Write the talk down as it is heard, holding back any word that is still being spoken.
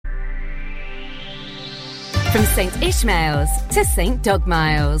From St Ishmael's to St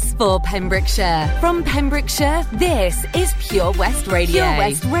Dogmiles for Pembrokeshire. From Pembrokeshire, this is Pure West Radio. Pure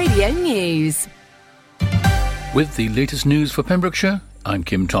West Radio News. With the latest news for Pembrokeshire, I'm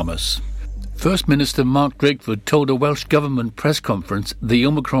Kim Thomas. First Minister Mark Drakeford told a Welsh Government press conference the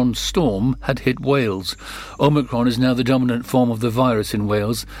Omicron storm had hit Wales. Omicron is now the dominant form of the virus in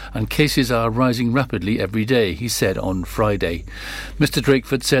Wales and cases are rising rapidly every day, he said on Friday. Mr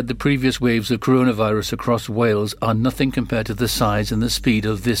Drakeford said the previous waves of coronavirus across Wales are nothing compared to the size and the speed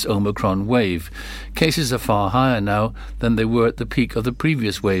of this Omicron wave. Cases are far higher now than they were at the peak of the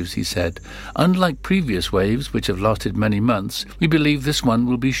previous waves, he said. Unlike previous waves, which have lasted many months, we believe this one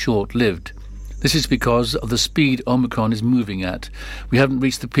will be short-lived. This is because of the speed Omicron is moving at. We haven't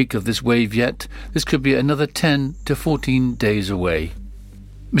reached the peak of this wave yet. This could be another 10 to 14 days away.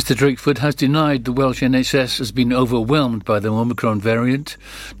 Mr Drakeford has denied the Welsh NHS has been overwhelmed by the Omicron variant.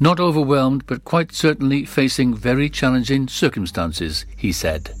 Not overwhelmed, but quite certainly facing very challenging circumstances, he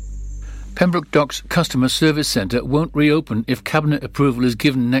said. Pembroke Docks Customer Service Centre won't reopen if Cabinet approval is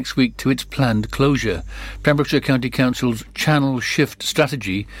given next week to its planned closure. Pembrokeshire County Council's Channel Shift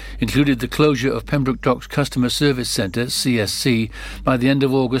strategy included the closure of Pembroke Docks Customer Service Centre, CSC, by the end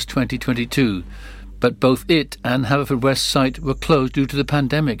of August 2022. But both it and Haverfordwest site were closed due to the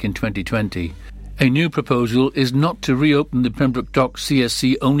pandemic in 2020. A new proposal is not to reopen the Pembroke Docks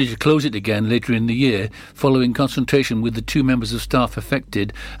CSC, only to close it again later in the year, following consultation with the 2 members of staff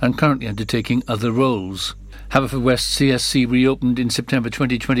affected and currently undertaking other roles. Haverfordwest CSC reopened in September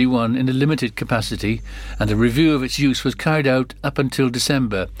 2021 in a limited capacity, and a review of its use was carried out up until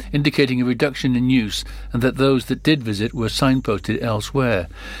December, indicating a reduction in use and that those that did visit were signposted elsewhere.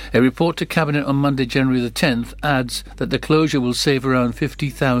 A report to Cabinet on Monday, January the 10th, adds that the closure will save around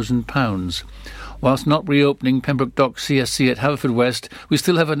 £50,000. Whilst not reopening Pembroke Docks CSC at Haverfordwest, we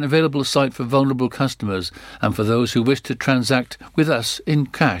still have an available site for vulnerable customers and for those who wish to transact with us in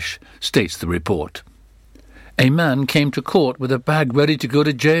cash, states the report. A man came to court with a bag ready to go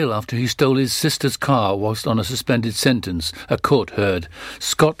to jail after he stole his sister's car whilst on a suspended sentence, a court heard.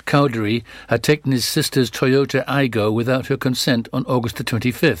 Scott Cowdery had taken his sister's Toyota Aygo without her consent on August the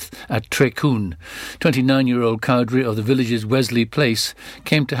 25th at Trecoon. 29-year-old Cowdery of the village's Wesley Place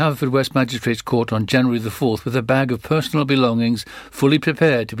came to Haverfordwest Magistrates Court on January the 4th with a bag of personal belongings fully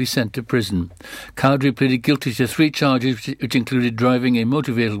prepared to be sent to prison. Cowdery pleaded guilty to 3 charges which included driving a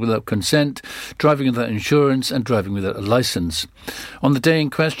motor vehicle without consent, driving without insurance and driving without a licence. On the day in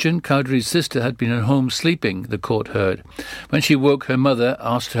question, Cowdery's sister had been at home sleeping, the court heard. When she woke, her mother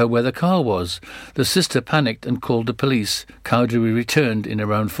asked her where the car was. The sister panicked and called the police. Cowdery returned in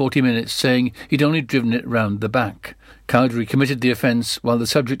around 40 minutes, saying he'd only driven it round the back. Cowdery committed the offence while the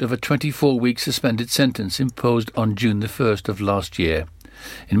subject of a 24-week suspended sentence imposed on June the 1st of last year.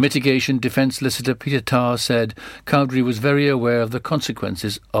 In mitigation, Defence Solicitor Peter Tarr said Cowdery was very aware of the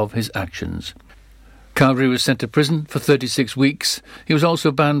consequences of his actions. Cowdery was sent to prison for 36 weeks. He was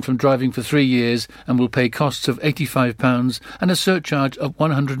also banned from driving for 3 years and will pay costs of £85 and a surcharge of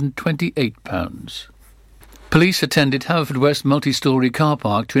 £128. Police attended Haverfordwest multi-storey car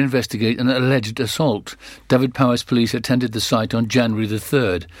park to investigate an alleged assault. Dyfed-Powys Police attended the site on January the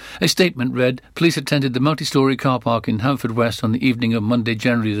 3rd. A statement read, police attended the multi-storey car park in Haverfordwest on the evening of Monday,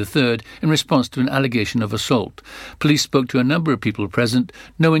 January the 3rd, in response to an allegation of assault. Police spoke to a number of people present.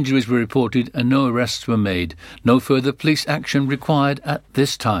 No injuries were reported and no arrests were made. No further police action required at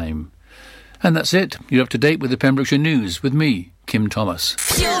this time. And that's it. You're up to date with the Pembrokeshire News with me, Kim Thomas.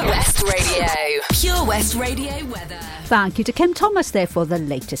 Pure West Radio. Pure West Radio weather. Thank you to Kim Thomas there for the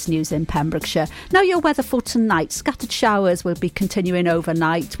latest news in Pembrokeshire. Now your weather for tonight. Scattered showers will be continuing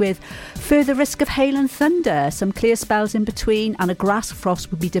overnight with further risk of hail and thunder. Some clear spells in between and a grass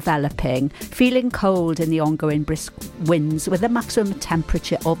frost will be developing. Feeling cold in the ongoing brisk winds with a maximum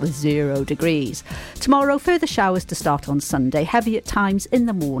temperature of 0 degrees. Tomorrow further showers to start on Sunday. Heavy at times in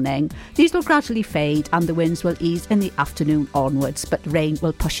the morning. These will gradually fade and the winds will ease in the afternoon onwards, but rain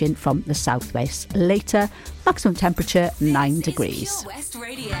will push in from the southwest. Later, maximum temperature 9 degrees. Pure West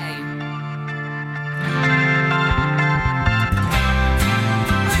Radio.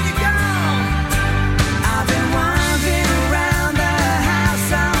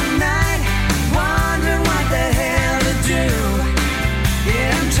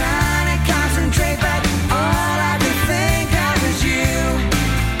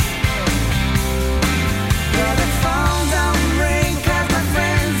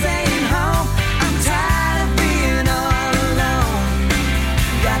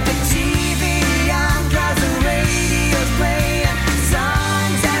 Got the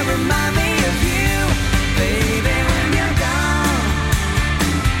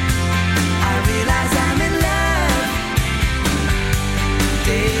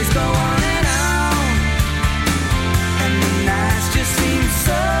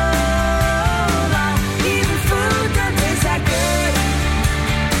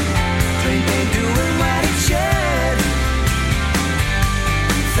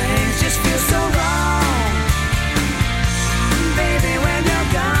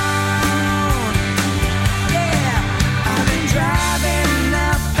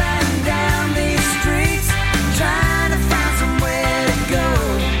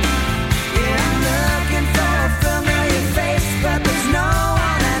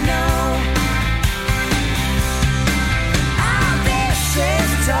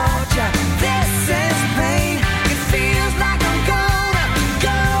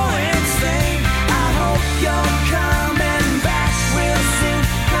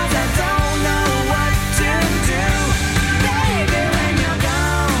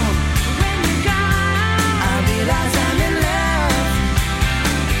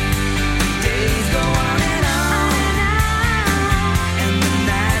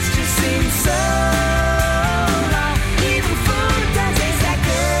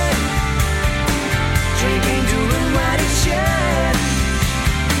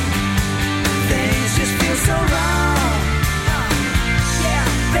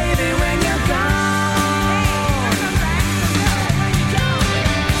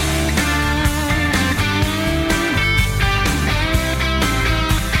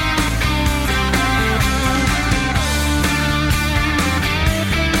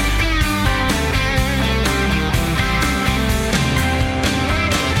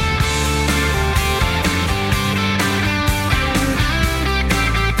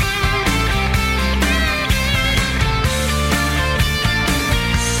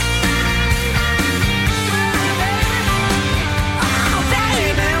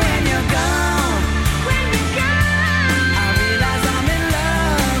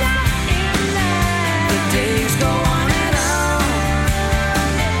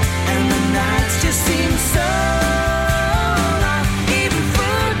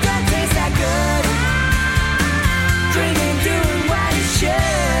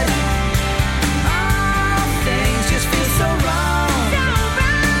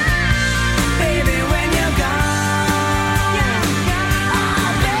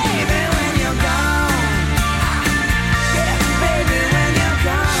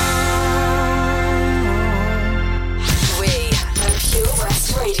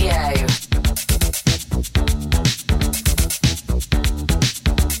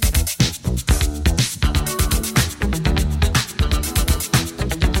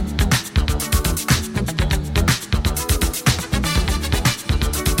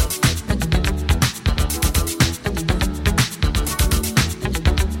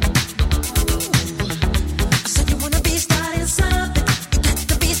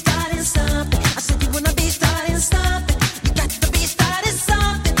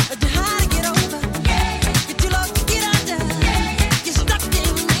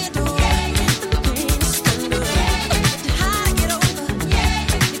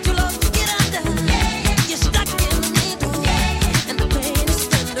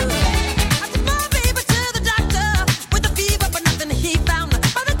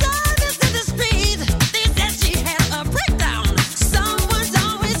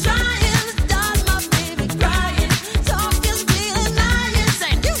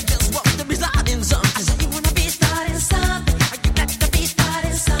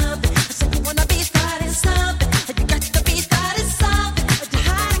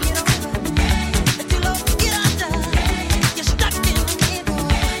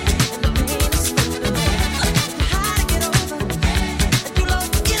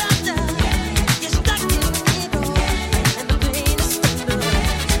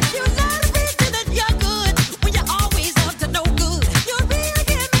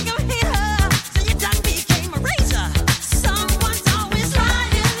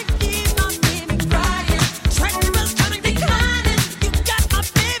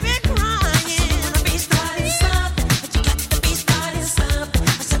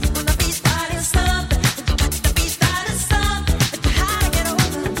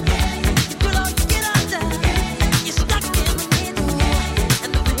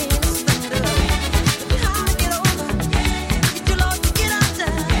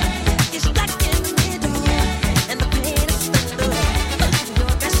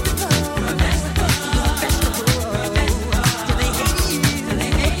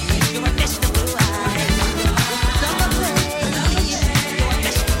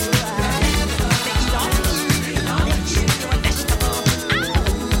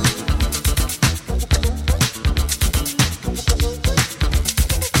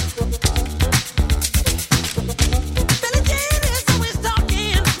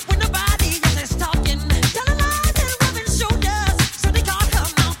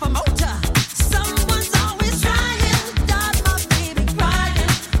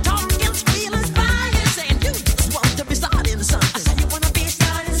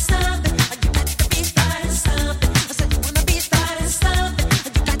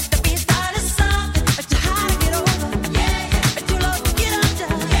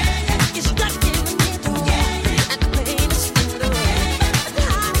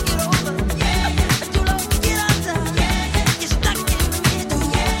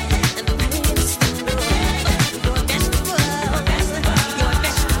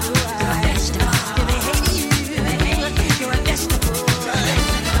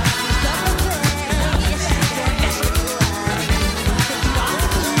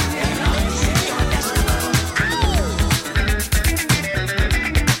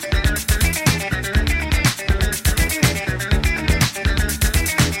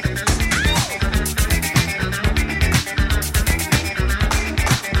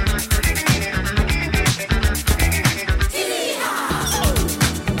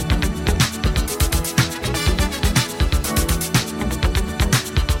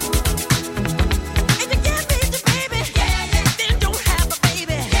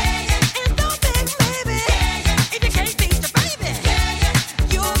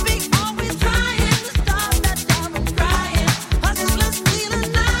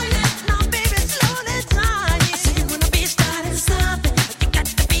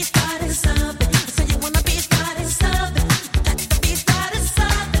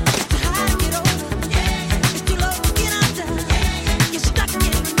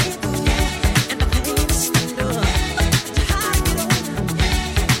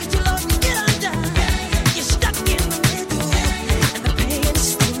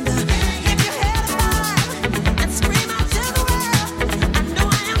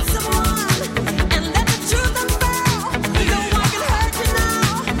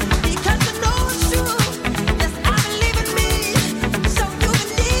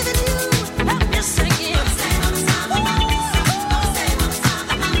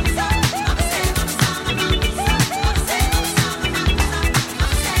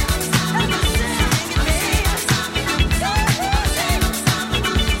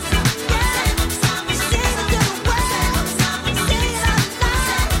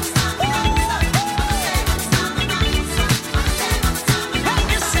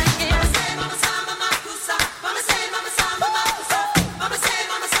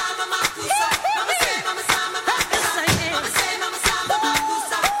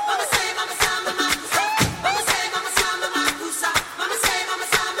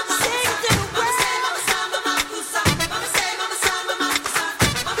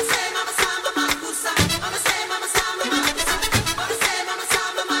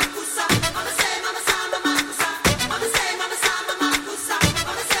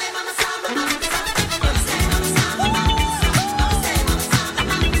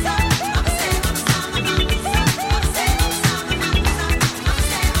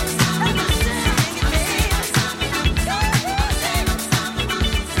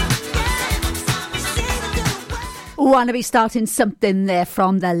Want to be starting something there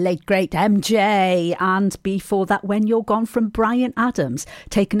from the late great MJ, and before that When You're Gone from Bryan Adams,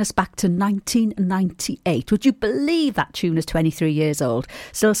 taking us back to 1998. Would you believe that tune is 23 years old?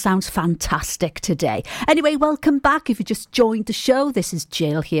 Still sounds fantastic today. Anyway, welcome back. If you just joined the show, this is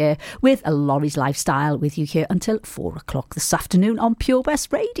Jill here with a Lawrie's Lifestyle with you here until 4 o'clock this afternoon on Pure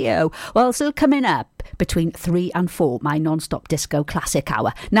West Radio. Well, still coming up between 3 and 4, my non-stop disco classic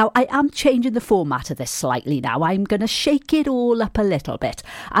hour. Now, I am changing the format of this slightly now. I'm going to shake it all up a little bit.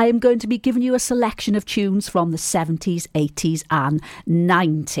 I am going to be giving you a selection of tunes from the 70s, 80s and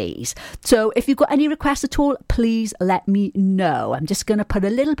 90s. So if you've got any requests at all, please let me know. I'm just going to put a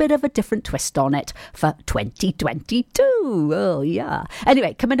little bit of a different twist on it for 2022. Oh, yeah.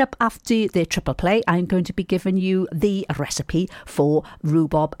 Anyway, coming up after the triple play, I'm going to be giving you the recipe for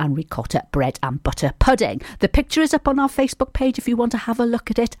rhubarb and ricotta bread and butter pudding. The picture is up on our Facebook page if you want to have a look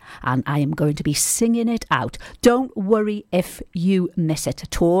at it, and I am going to be singing it out. Don't worry if you miss it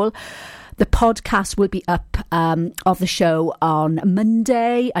at all. The podcast will be up of the show on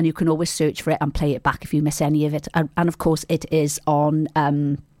Monday, and you can always search for it and play it back if you miss any of it. And of course, it is on...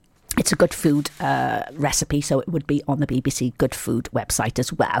 It's a good food recipe, so it would be on the BBC Good Food website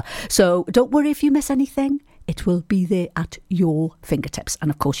as well. So don't worry if you miss anything. It will be there at your fingertips. And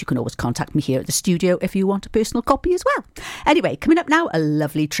of course, you can always contact me here at the studio if you want a personal copy as well. Anyway, coming up now, a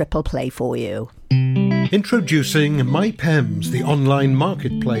lovely triple play for you. Introducing MyPems, the online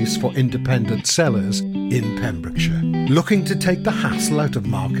marketplace for independent sellers in Pembrokeshire. Looking to take the hassle out of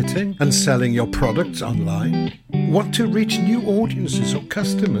marketing and selling your products online? Want to reach new audiences or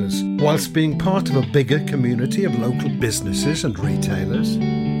customers whilst being part of a bigger community of local businesses and retailers?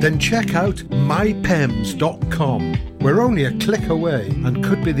 Then check out mypems.com. We're only a click away and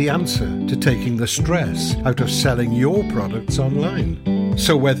could be the answer to taking the stress out of selling your products online.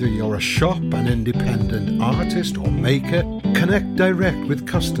 So whether you're a shop, an independent artist or maker, connect direct with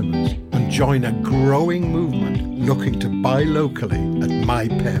customers and join a growing movement looking to buy locally at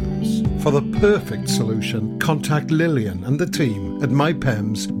MyPems. For the perfect solution, contact Lillian and the team at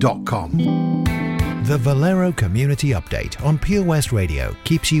mypems.com. The Valero Community Update on Pure West Radio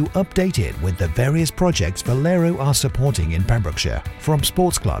keeps you updated with the various projects Valero are supporting in Pembrokeshire, from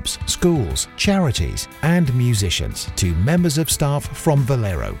sports clubs, schools, charities and musicians to members of staff from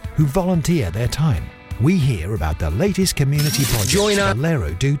Valero who volunteer their time. We hear about the latest community projects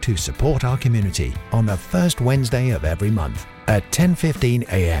Valero do to support our community on the first Wednesday of every month at 10:15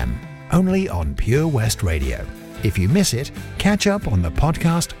 a.m. only on Pure West Radio. If you miss it, catch up on the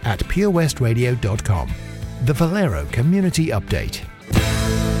podcast at purewestradio.com. The Valero Community Update.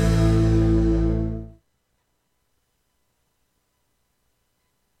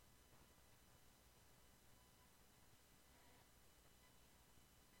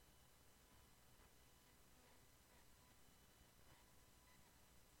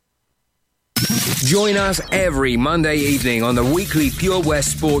 Join us every Monday evening on the weekly Pure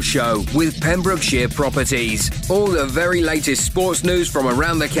West Sports Show with Pembrokeshire Properties. All the very latest sports news from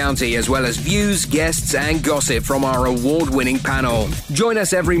around the county, as well as views, guests and gossip from our award-winning panel. Join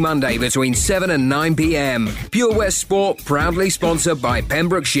us every Monday between 7 and 9 p.m. Pure West Sport, proudly sponsored by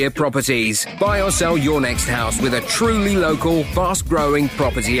Pembrokeshire Properties. Buy or sell your next house with a truly local, fast-growing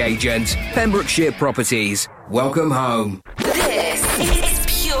property agent. Pembrokeshire Properties. Welcome home. This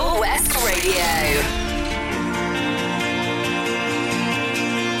is Pure West Radio.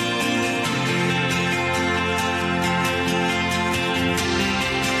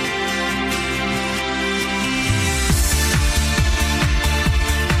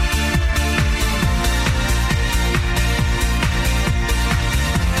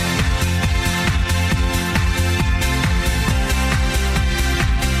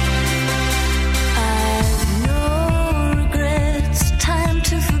 I've no regrets, time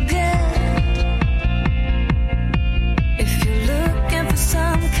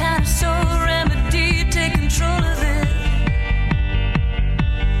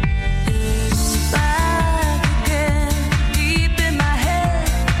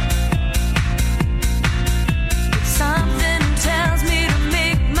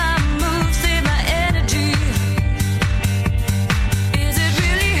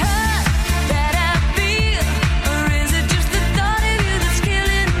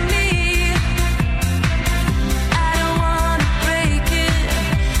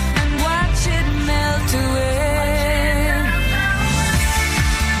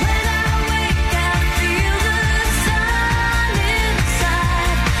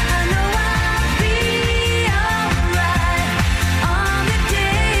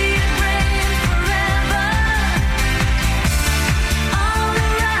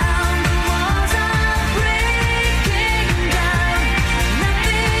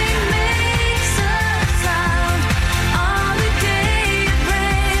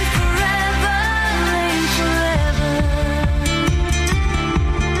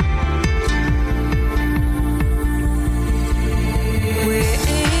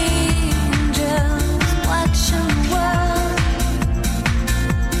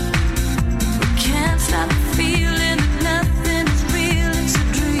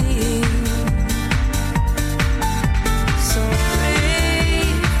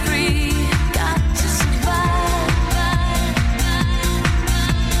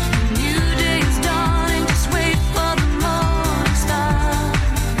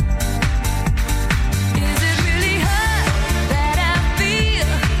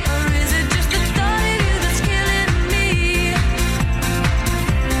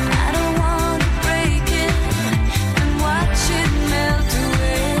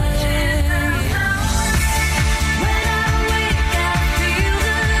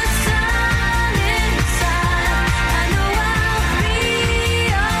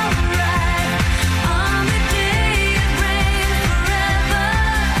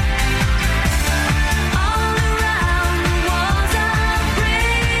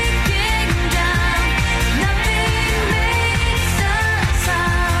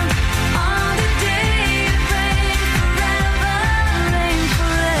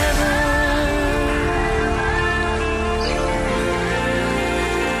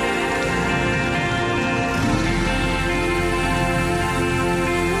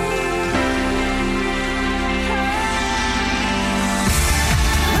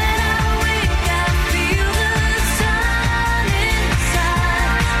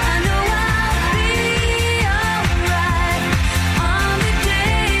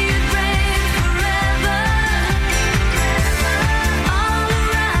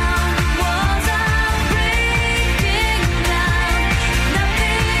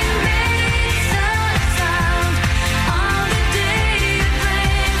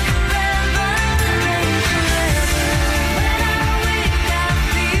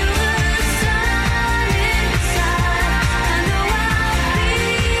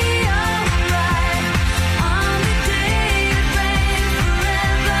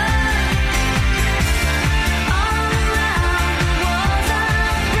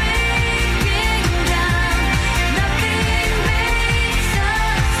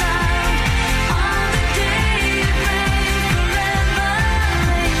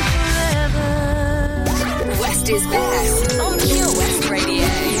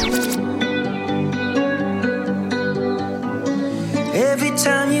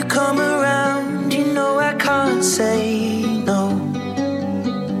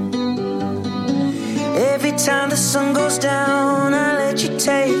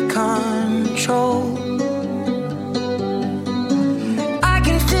take control. I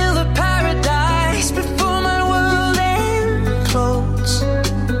can feel the paradise before my world implodes.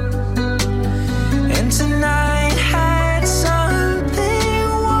 And tonight had something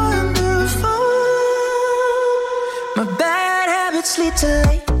wonderful. My bad habits lead to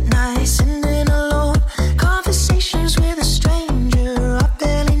late nights, sitting alone, conversations with a stranger I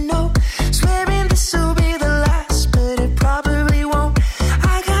barely know, swearing this will be the last, but it probably won't.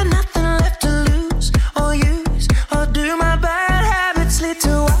 I got nothing left to lose or use or do. My bad habits lead to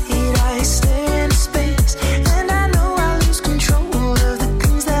white eyes, stare into space, and I know I lose control of the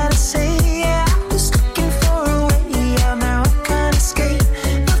things that I say. Yeah, I was looking for a way out, now I can't escape.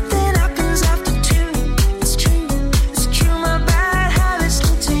 Nothing happens after two. It's true, it's true. My bad habits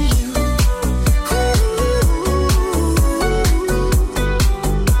lead to you.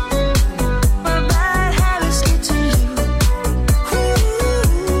 My bad habits lead to you.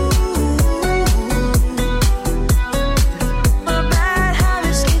 My bad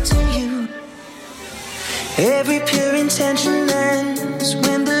habits lead to you. Every pure intention ends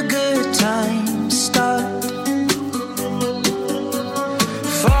when the good times start.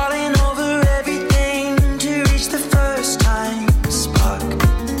 Falling over everything to reach the first time spark.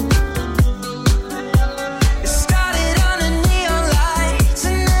 It started under neon lights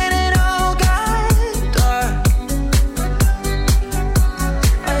and then it all got dark.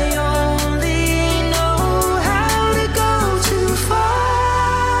 I only know how to go too far.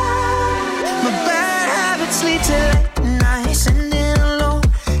 My bad habits lead to late nights, sitting alone,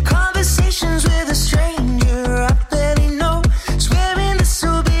 conversations with a stranger I barely know, swearing this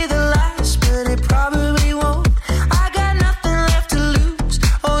will be the last, but it probably won't. I got nothing left to lose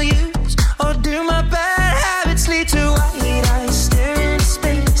or use or do. My bad habits lead to white eyes, stare into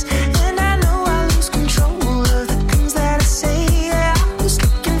space, and I know I lose control of the things that I say. Yeah, I was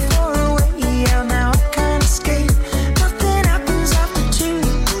looking for a way out, now I can't escape. Nothing happens after two.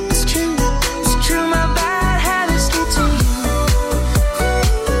 It's true, it's true. My bad habits lead to you.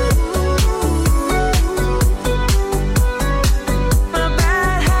 My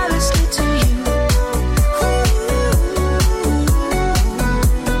bad habits lead to you.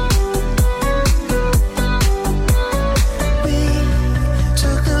 We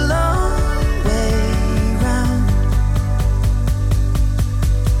took a long way round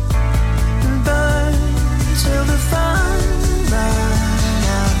and burned till the fun ran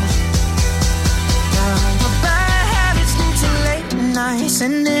out. Now my bad habits lead to late nights,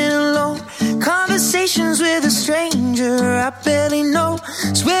 sitting alone, conversations with a stranger I barely know,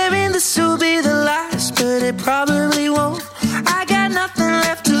 swearing this will be the last, but it probably won't. I got nothing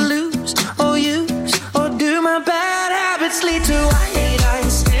left to lose or use or do. My bad habits lead to white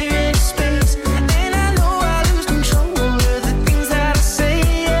eyes, stare into space, and I know I lose control of the things that I say.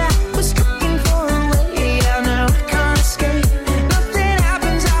 Yeah, I was looking for a way out, now I can't escape. Nothing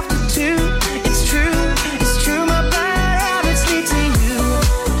happens after two. It's true, it's true. My bad habits lead to you.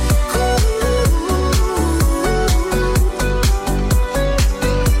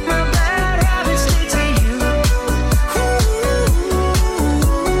 My bad habits lead to you.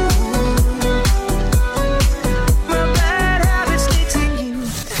 My bad habits lead to you.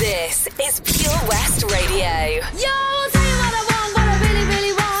 This is Pure West Radio. Yo, I'll tell you what I want, what I really,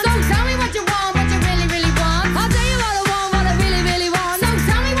 really want. So tell me what you want, what you really, really want. I'll tell you what I want, what I really, really want. So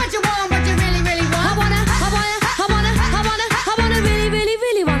tell me what you want, what you really, really want. I wanna really, really,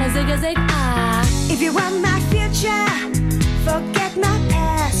 really wanna zig a zig ah. If you want my future, forget my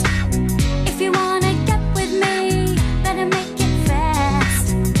past. If you wanna get with me, better make it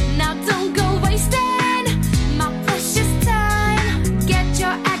fast. Now don't go wasting my precious time. Get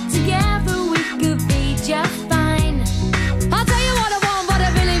your act together, we could be just fine. I'll tell you what I want, what I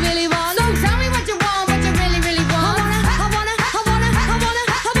really, really want. So tell me what you want, what you really, really want. I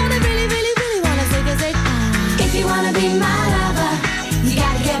wanna really, really, really wanna zig a zig ah. If you wanna be my lover, you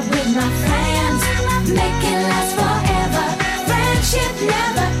gotta get with my friends. Make it last forever. Friendship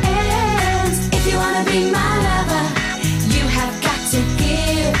never ends. If you wanna be my lover, you have got to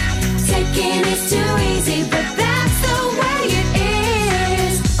give. Taking is too easy, but that's the way it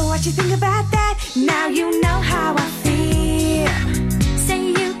is. What you think about that? Now you know how I feel. Say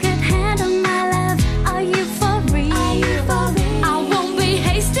you could handle my love. Are you for real? I won't be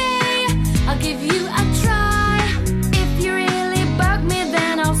hasty. I'll give you a try. If you really bug me,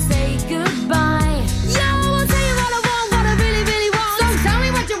 then I'll say goodbye. Yo, I'll tell you what I want, what I really, really want. So tell me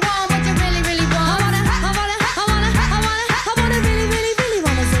what you want, what you really, really want. I wanna really, really, really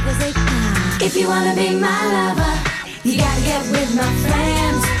wanna zig a zig ah. If you wanna be my lover, you gotta get with my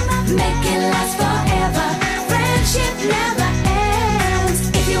friends. Make it last forever. Friendship never ends.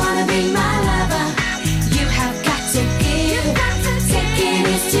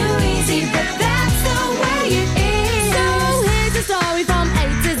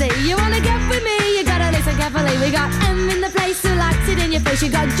 She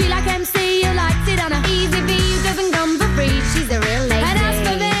got G like MC, who likes it on a easy V, who doesn't come for free. She's a real lady. And as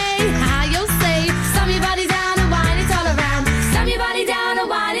for me, how you'll see, slam your body down and wine it all around. Slam your body down and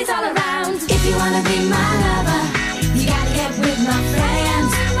wine it all around. If you wanna be my lover, you gotta get with my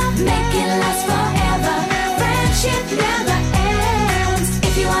friends. Make it last forever. Friendship never ends.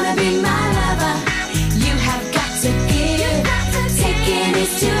 If you wanna be my lover, you have got to give. Taking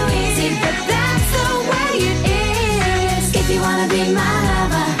is too easy, but that's the way it is. If you wanna be my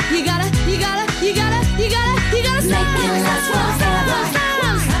lover, You gotta make it last forever.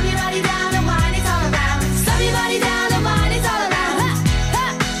 slam your body down and wine it all around. Slam your body down and wine it all around.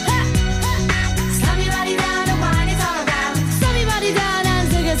 Slam your body down and wine it all around. Slam your body down and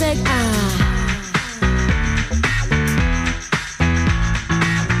zig ah.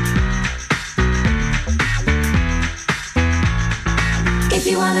 If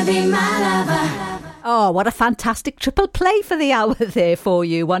you wanna be my lover. Oh, what a fantastic triple play for the hour there for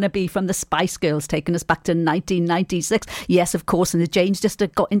you. Wannabe from the Spice Girls, taking us back to 1996. Yes, of course, and the Janes just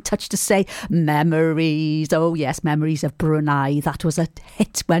got in touch to say memories. Oh, yes, memories of Brunei. That was a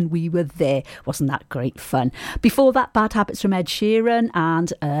hit when we were there. Wasn't that great fun? Before that, Bad Habits from Ed Sheeran.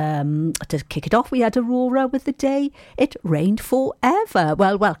 And to kick it off, we had Aurora with The Day It Rained Forever.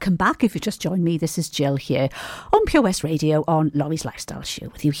 Well, welcome back. If you just joined me, this is Jill here on Pure West Radio on Lawrie's Lifestyle Show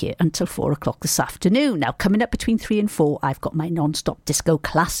with you here until 4 o'clock this afternoon. Now, coming up between 3 and 4, I've got my non-stop disco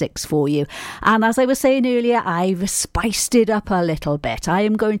classics for you. And as I was saying earlier, I've spiced it up a little bit. I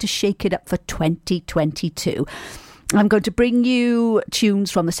am going to shake it up for 2022. I'm going to bring you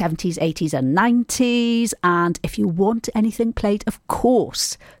tunes from the 70s, 80s and 90s. And if you want anything played, of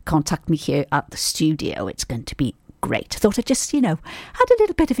course, contact me here at the studio. It's going to be great. I thought I'd just, add a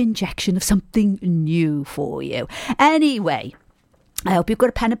little bit of injection of something new for you. Anyway, I hope you've got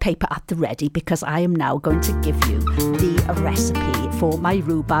a pen and paper at the ready, because I am now going to give you the recipe for my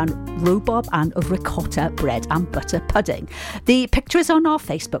rhubarb and ricotta bread and butter pudding. The picture is on our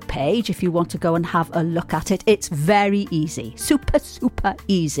Facebook page if you want to go and have a look at it. It's very easy. Super, super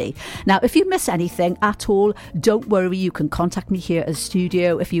easy. Now, if you miss anything at all, don't worry. You can contact me here at the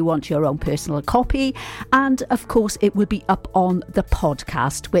studio if you want your own personal copy. And, of course, it will be up on the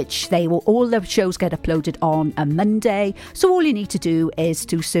podcast, which all the shows get uploaded on a Monday. So all you need to do is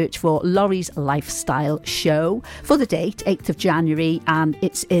to search for Lawrie's Lifestyle Show for the date, 8th of January, and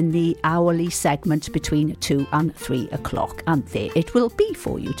it's in the hourly segment between 2 and 3 o'clock, and there it will be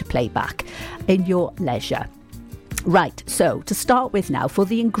for you to play back in your leisure. Right, so to start with now, for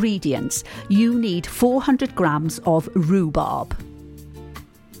the ingredients, you need 400 grams of rhubarb,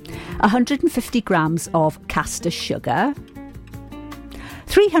 150 grams of caster sugar,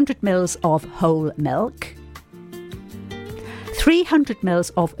 300 mils of whole milk, 300 mils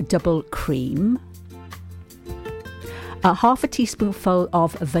of double cream, a half a teaspoonful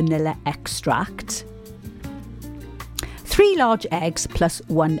of vanilla extract, 3 large eggs plus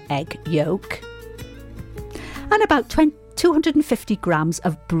 1 egg yolk, and about 250 grams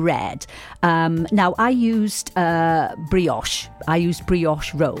of bread. Now, I used brioche. I used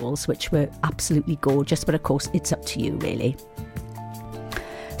brioche rolls, which were absolutely gorgeous, but of course, it's up to you, really.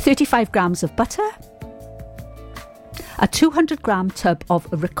 35 grams of butter, a 200 gram tub of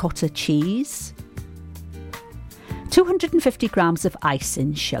ricotta cheese, 250 grams of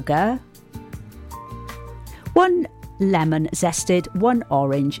icing sugar, 1 lemon zested, 1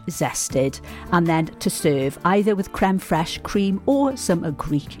 orange zested, and then to serve either with creme fraiche, cream or some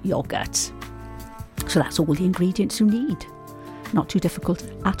Greek yoghurt. So that's all the ingredients you need. Not too difficult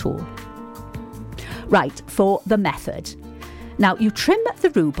at all. Right, for the method. Now, you trim the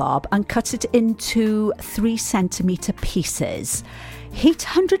rhubarb and cut it into 3 centimetre pieces. Heat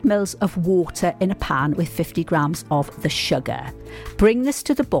 100 mils of water in a pan with 50 grams of the sugar. Bring this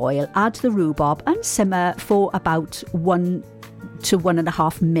to the boil, add the rhubarb and simmer for about 1 to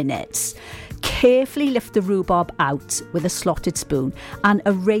 1.5 minutes. Carefully lift the rhubarb out with a slotted spoon and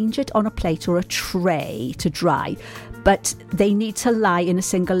arrange it on a plate or a tray to dry. But they need to lie in a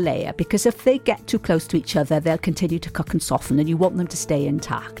single layer, because if they get too close to each other, they'll continue to cook and soften, and you want them to stay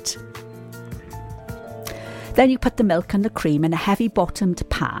intact. Then you put the milk and the cream in a heavy bottomed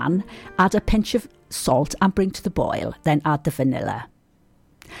pan, add a pinch of salt and bring to the boil, then add the vanilla.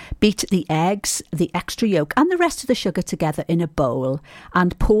 Beat the eggs, the extra yolk and the rest of the sugar together in a bowl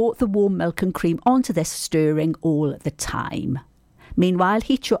and pour the warm milk and cream onto this, stirring all the time. Meanwhile,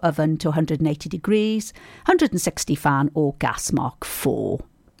 heat your oven to 180 degrees, 160 fan or gas mark 4.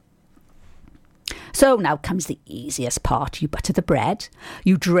 So now comes the easiest part. You butter the bread,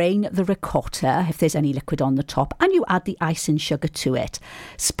 you drain the ricotta if there's any liquid on the top, and you add the icing sugar to it.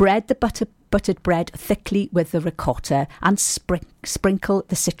 Spread the butter buttered bread thickly with the ricotta and sprinkle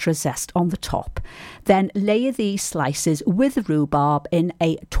the citrus zest on the top. Then layer these slices with the rhubarb in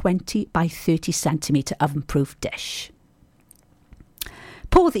a 20 by 30 centimetre oven-proof dish.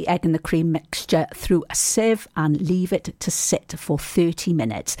 Pour the egg and the cream mixture through a sieve and leave it to sit for 30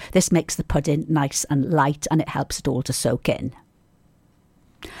 minutes. This makes the pudding nice and light and it helps it all to soak in.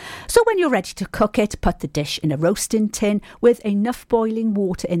 So when you're ready to cook it, put the dish in a roasting tin with enough boiling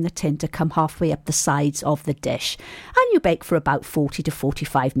water in the tin to come halfway up the sides of the dish. And you bake for about 40 to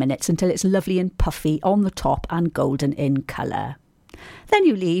 45 minutes until it's lovely and puffy on the top and golden in colour. Then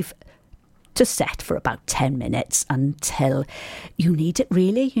you leave to set for about 10 minutes until you need it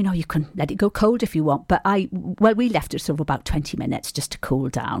really. You know, you can let it go cold if you want, but we left it for about 20 minutes just to cool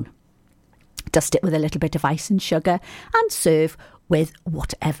down. Dust it with a little bit of ice and sugar and serve with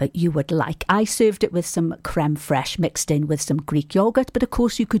whatever you would like. I served it with some creme fraiche mixed in with some Greek yoghurt, but of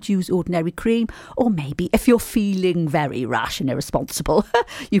course you could use ordinary cream, or maybe if you're feeling very rash and irresponsible,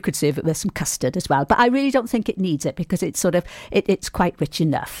 you could serve it with some custard as well. But I really don't think it needs it because it's it's quite rich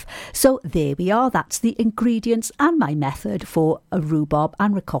enough. So there we are. That's the ingredients and my method for a rhubarb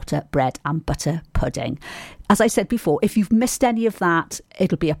and ricotta bread and butter pudding. As I said before, if you've missed any of that,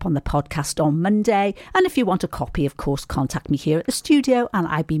 it'll be up on the podcast on Monday. And if you want a copy, of course, contact me here at the studio and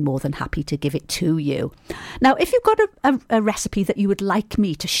I'd be more than happy to give it to you. Now, if you've got a recipe that you would like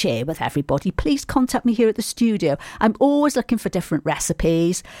me to share with everybody, please contact me here at the studio. I'm always looking for different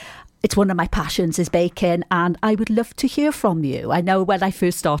recipes. It's one of my passions is baking and I would love to hear from you. I know when I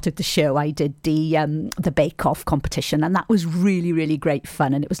first started the show, I did the bake-off competition and that was really, really great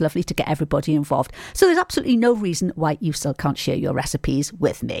fun and it was lovely to get everybody involved. So there's absolutely no reason why you still can't share your recipes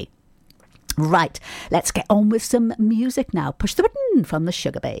with me. Right, let's get on with some music now. Push the button from the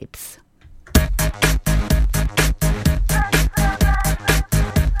Sugar Babes.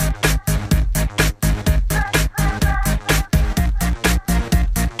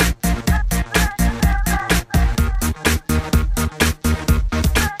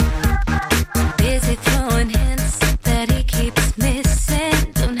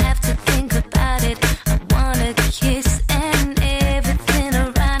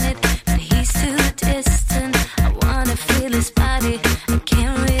 Feel his body, I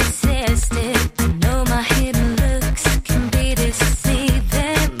can't resist.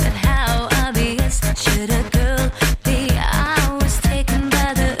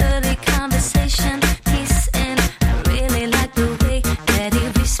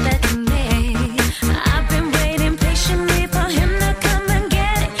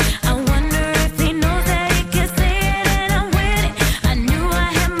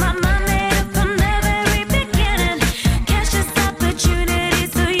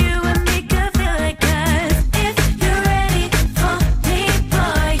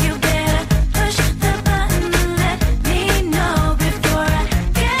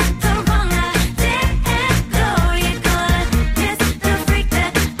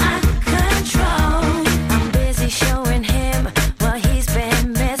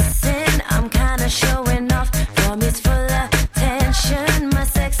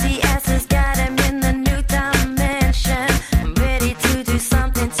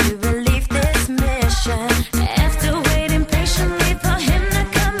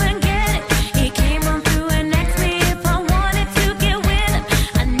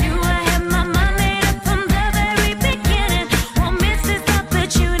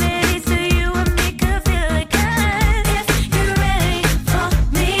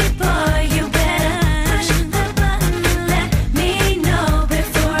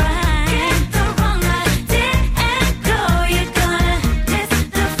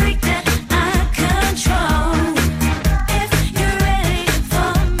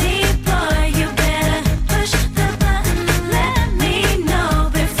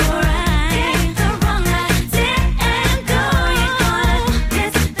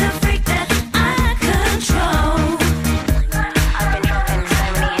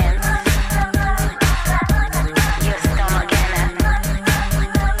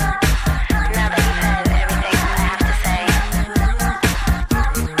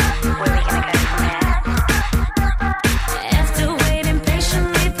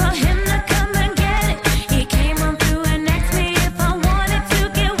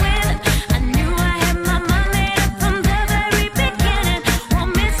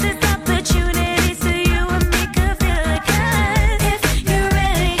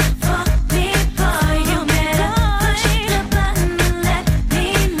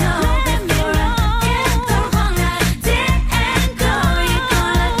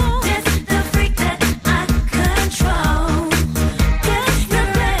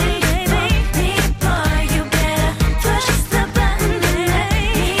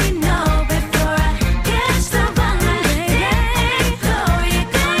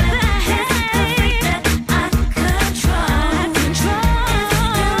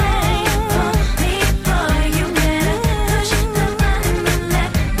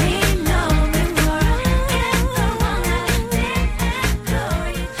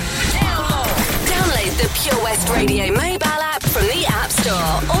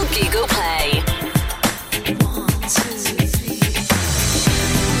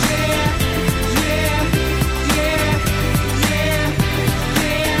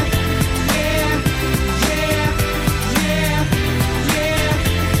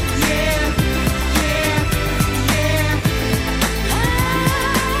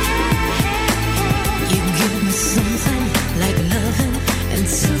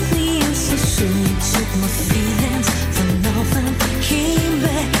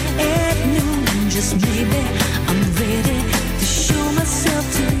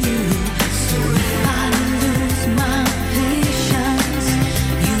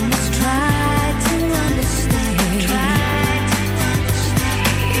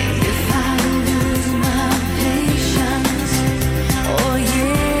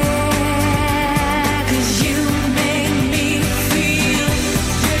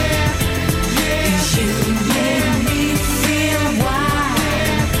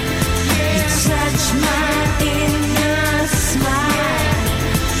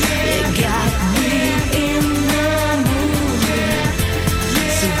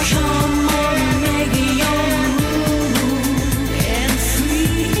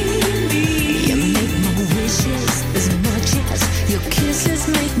 just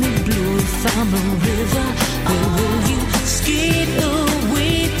make me blue. If I'm a river, where will you skate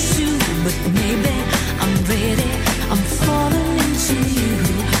away to? But maybe I'm ready, I'm falling into you.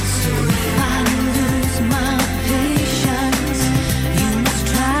 So if I lose my patience, you must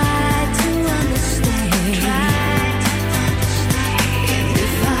try to understand. And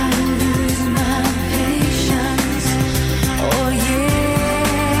if I lose my patience, oh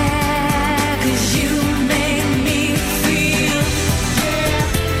yeah, 'cause you make me feel,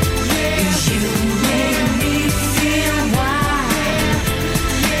 'cause you make me feel wild.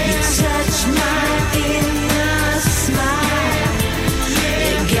 You touch my inner smile.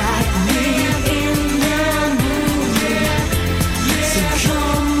 You got me in the mood. So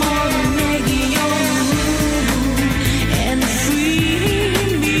come on, make your move and free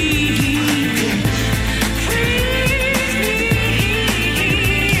me.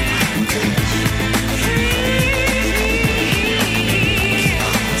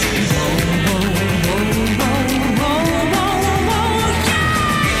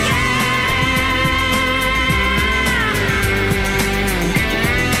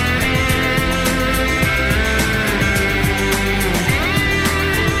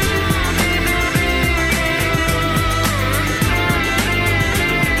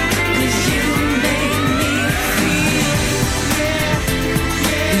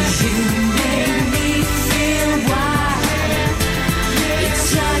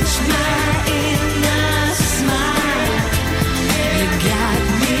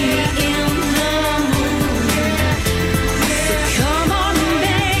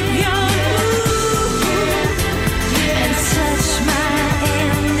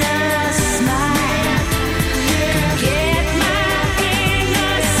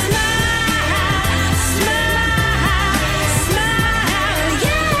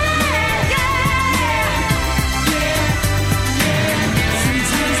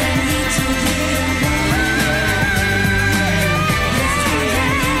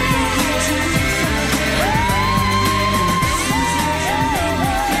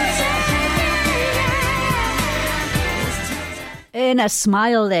 A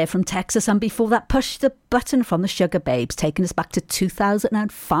Smile there from Texas, and before that, Push the Button from the Sugar Babes, taking us back to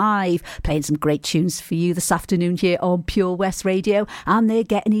 2005, playing some great tunes for you this afternoon here on Pure West Radio, and they're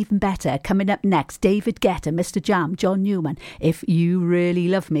getting even better. Coming up next, David Guetta, Mr. Jam, John Newman, If You Really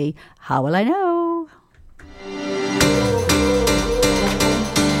Love Me, How Will I Know?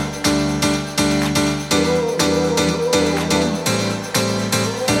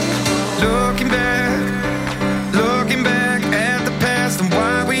 Looking back at the past and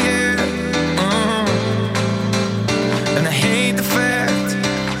why we here. And I hate the fact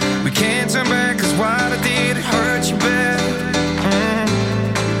we can't turn back, 'cause what I did, it hurt you bad.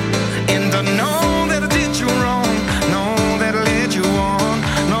 And I know that I did you wrong, know that I led you on,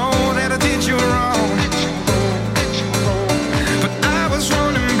 know that I did you wrong. But I was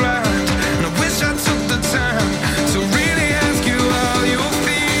running blind, and I wish I took the time to really ask you how you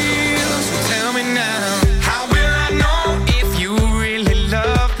feel. So tell me now, how will I know if you really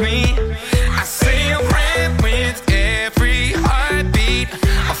love me? I say a prayer with every heartbeat.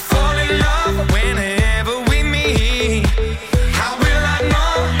 I fall in love whenever we meet. How will I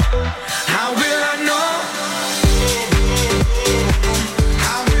know? How will I know?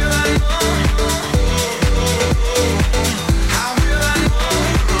 How will I know? How will I know?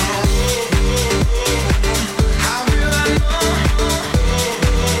 How will I know?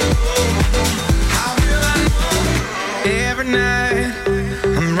 How will I know? Every night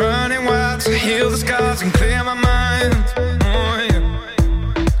I'm running wild to heal the scars and clear my mind. Oh, yeah.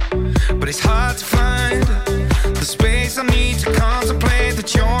 But it's hard to find the space I need to contemplate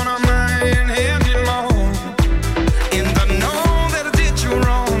that you're not mine anymore. And I know that I did you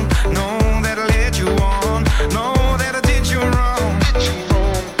wrong, know that I led you on, know that I did you wrong.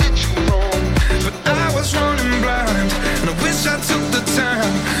 But I was running blind, and I wish I took the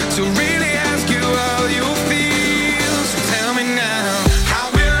time to really ask you how you feel. So tell me now, how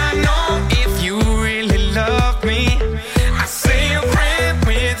will I know if you really love me? I say a prayer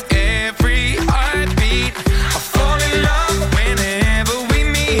with every heartbeat. I fall in love whenever we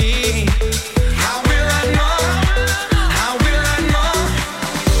meet. How will I know? How will I know?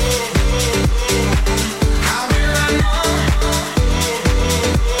 How will I know?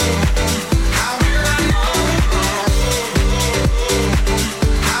 How will I know?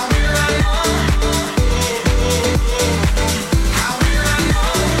 How will I know? How will I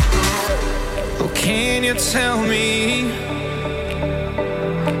know? Oh, can you tell me?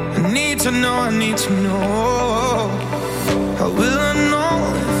 I need to know, I need to know. How will I know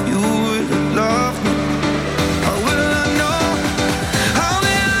if you would love me? How will I know? How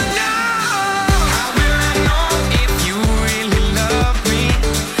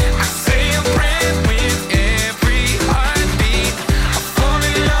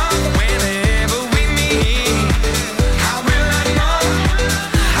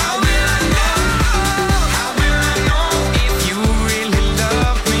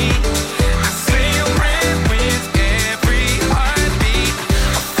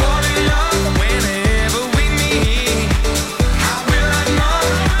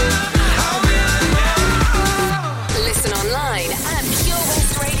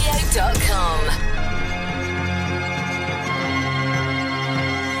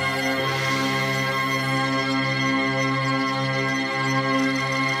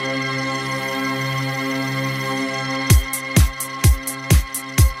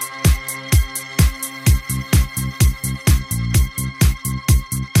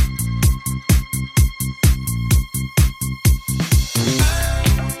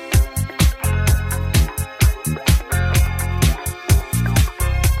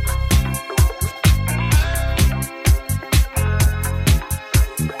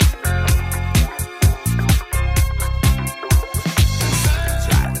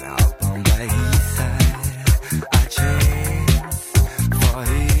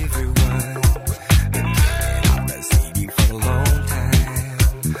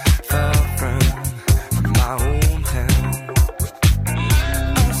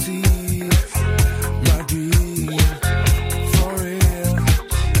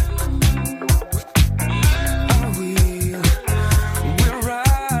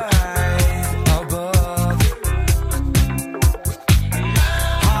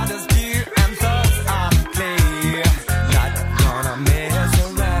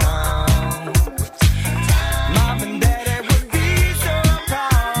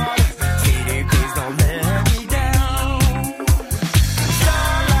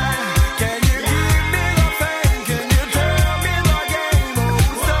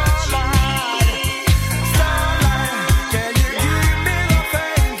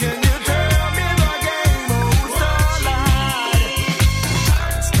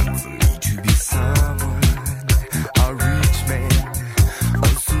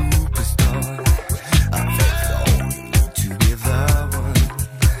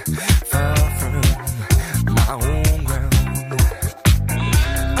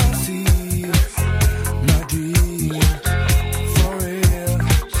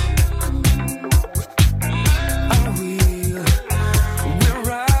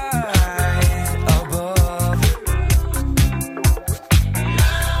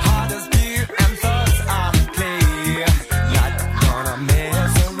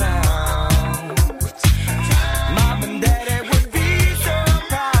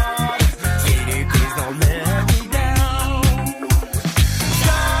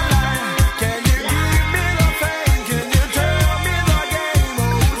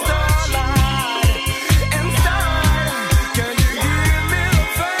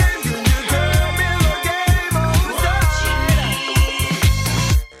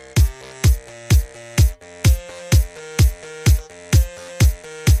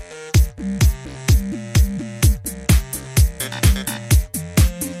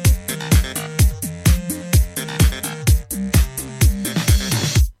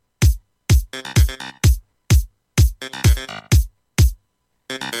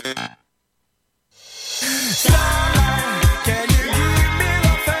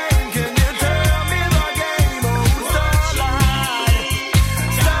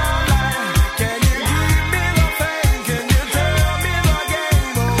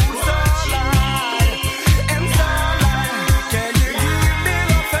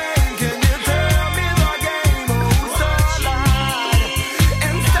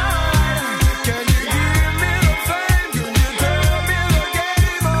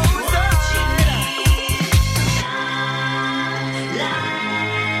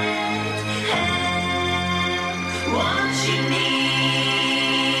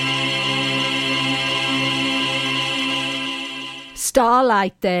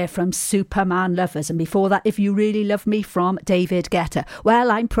Starlight there from Superman Lovers, and before that, If You Really Love Me from David Guetta.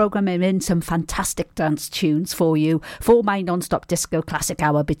 Well, I'm programming in some fantastic dance tunes for you for my non-stop disco classic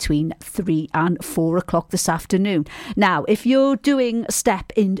hour between 3 and 4 o'clock this afternoon. Now, if you're doing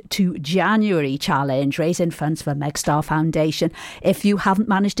Step into January challenge, raising funds for Megstar Foundation, if you haven't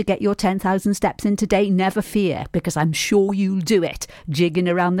managed to get your 10,000 steps in today, never fear, because I'm sure you'll do it, jigging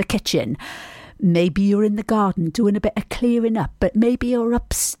around the kitchen. Maybe you're in the garden doing a bit of clearing up, but maybe you're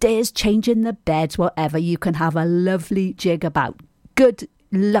upstairs changing the beds, whatever. You can have a lovely jig about. Good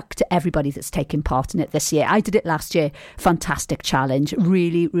luck to everybody that's taking part in it this year. I did it last year. Fantastic challenge.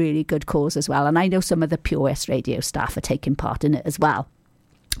 Really, really good cause as well. And I know some of the Pure West Radio staff are taking part in it as well.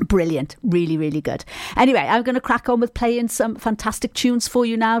 Brilliant. Really, really good. Anyway, I'm going to crack on with playing some fantastic tunes for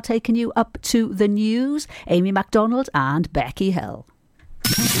you now, taking you up to the news. Amy MacDonald and Becky Hill.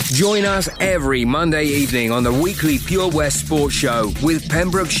 Join us every Monday evening on the weekly Pure West Sports Show with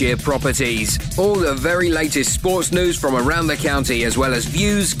Pembrokeshire Properties. All the very latest sports news from around the county, as well as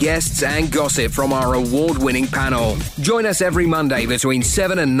views, guests and gossip from our award-winning panel. Join us every Monday between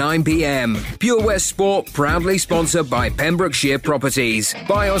 7 and 9 p.m. Pure West Sport, proudly sponsored by Pembrokeshire Properties.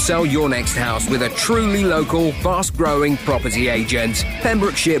 Buy or sell your next house with a truly local, fast-growing property agent.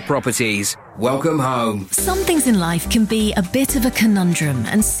 Pembrokeshire Properties. Welcome home. Some things in life can be a bit of a conundrum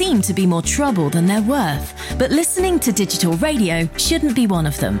and seem to be more trouble than they're worth. But listening to digital radio shouldn't be one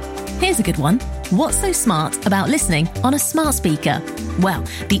of them. Here's a good one. What's so smart about listening on a smart speaker? Well,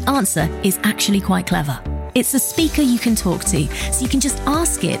 the answer is actually quite clever. It's a speaker you can talk to, so you can just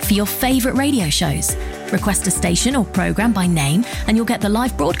ask it for your favourite radio shows. Request a station or programme by name and you'll get the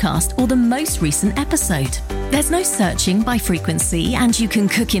live broadcast or the most recent episode. There's no searching by frequency, and you can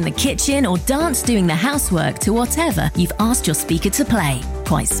cook in the kitchen or dance doing the housework to whatever you've asked your speaker to play.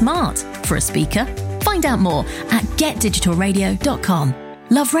 Quite smart for a speaker. Find out more at getdigitalradio.com.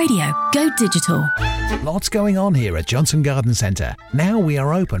 Love radio. Go digital. Lots going on here at Johnson Garden Centre. Now we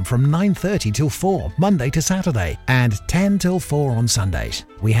are open from 9:30 till 4, Monday to Saturday, and 10 till 4 on Sundays.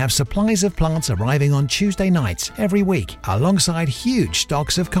 We have supplies of plants arriving on Tuesday nights every week, alongside huge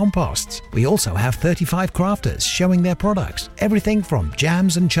stocks of composts. We also have 35 crafters showing their products, everything from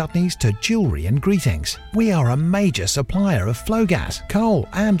jams and chutneys to jewellery and greetings. We are a major supplier of flow gas, coal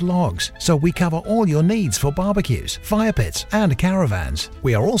and logs, so we cover all your needs for barbecues, fire pits and caravans.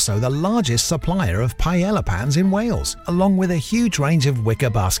 We are also the largest supplier of paella pans in Wales, along with a huge range of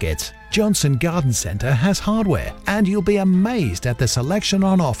wicker baskets. Johnson Garden Centre has hardware, and you'll be amazed at the selection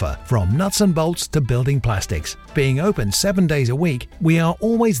on offer, from nuts and bolts to building plastics. Being open 7 days a week, we are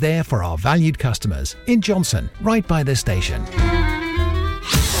always there for our valued customers. In Johnson, right by the station.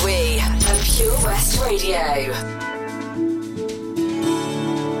 We are Pure West Radio.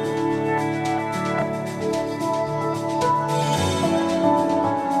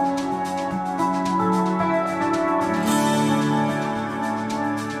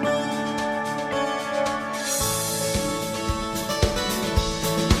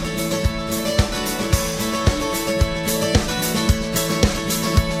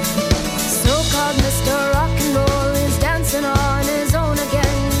 Mr. Rock and Roll is dancing on his own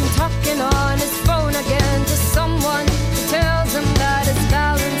again, talking on his phone again to someone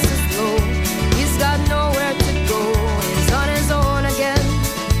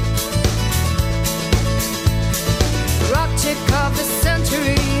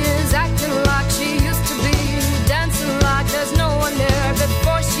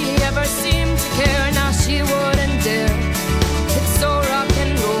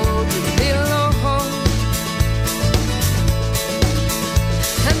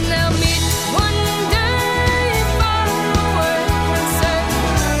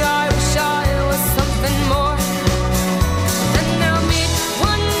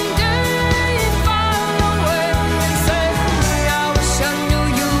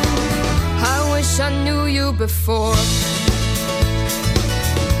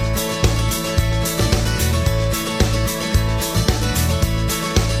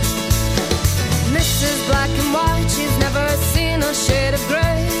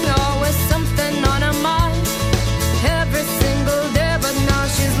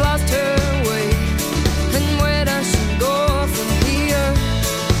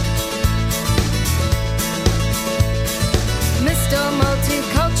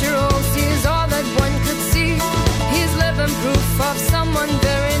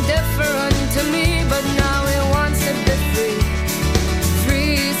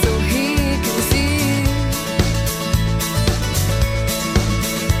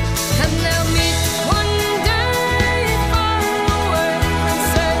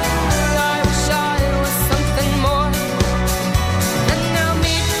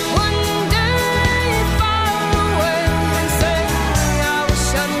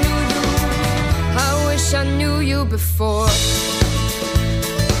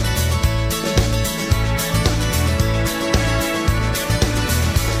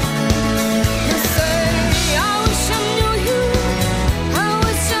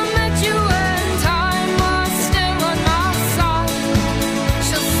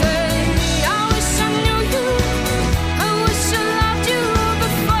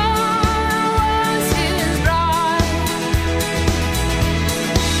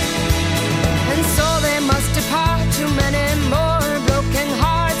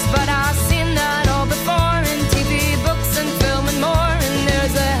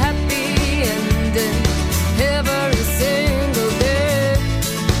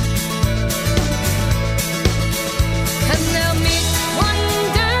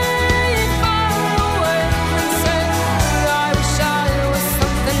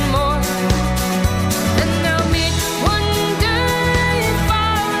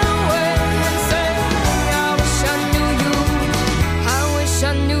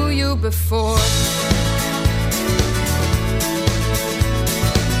you before.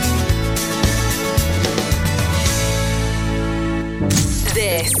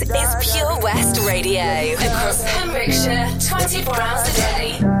 This is Pure West Radio. Across Pembrokeshire, 24 hours a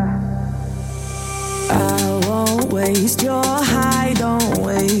day. I won't waste your high, don't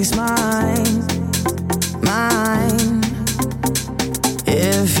waste mine.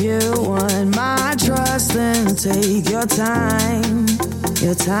 If you want my trust, then take your time.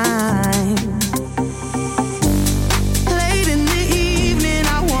 Late in the evening,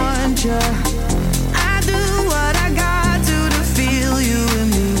 I want you. I do what I got to feel you and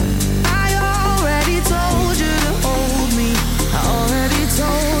me. I already told you to hold me. I already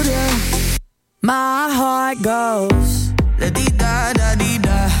told you. My heart goes la di da da di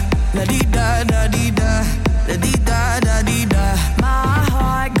da, la di da da di da, la di da da di da. My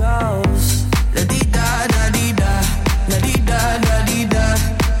heart goes la di da da di da, la di da da di da,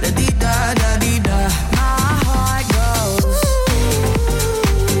 la di da da di da. My heart goes.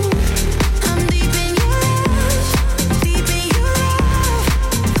 I'm deep in your love, deep in your love.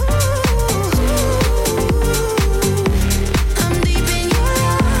 I'm deep in your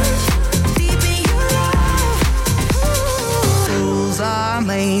love, deep in your love. Rules are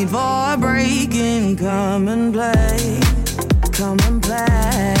made for breaking. Come and play, come and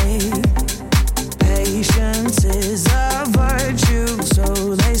play. Patience is a virtue,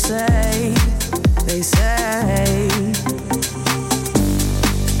 so they say, they say.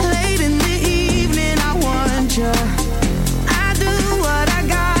 Late in the evening, I want you. I do what I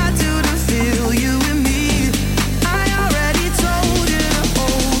got to feel you and me. I already told you to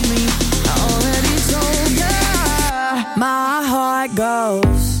hold me. I already told you. My heart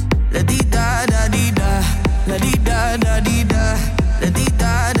goes la di da da di da, la di da da di da, la di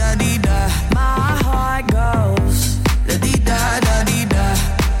da da di da. My heart goes la di da da di da,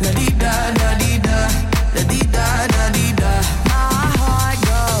 la di da da di da, la di da da di da. My heart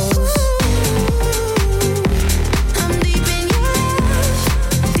goes. I'm deep in your love,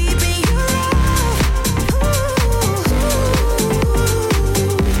 deep in your love.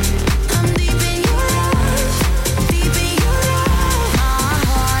 I'm deep in your love, deep in your love. My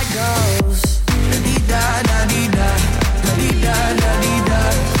heart goes la di da da di da, la di da da di da,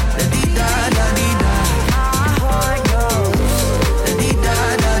 la di da da di da. My heart goes la di da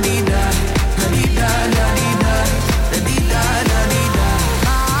da di da, la di da da di da, la di da da di da.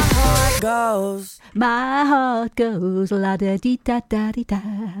 My heart goes. My heart goes la da dee da da dee da.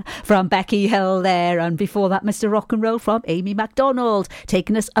 From Becky Hill there, and before that, Mr. Rock and Roll from Amy MacDonald,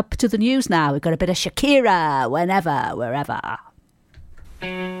 taking us up to the news now. We've got a bit of Shakira, whenever, wherever.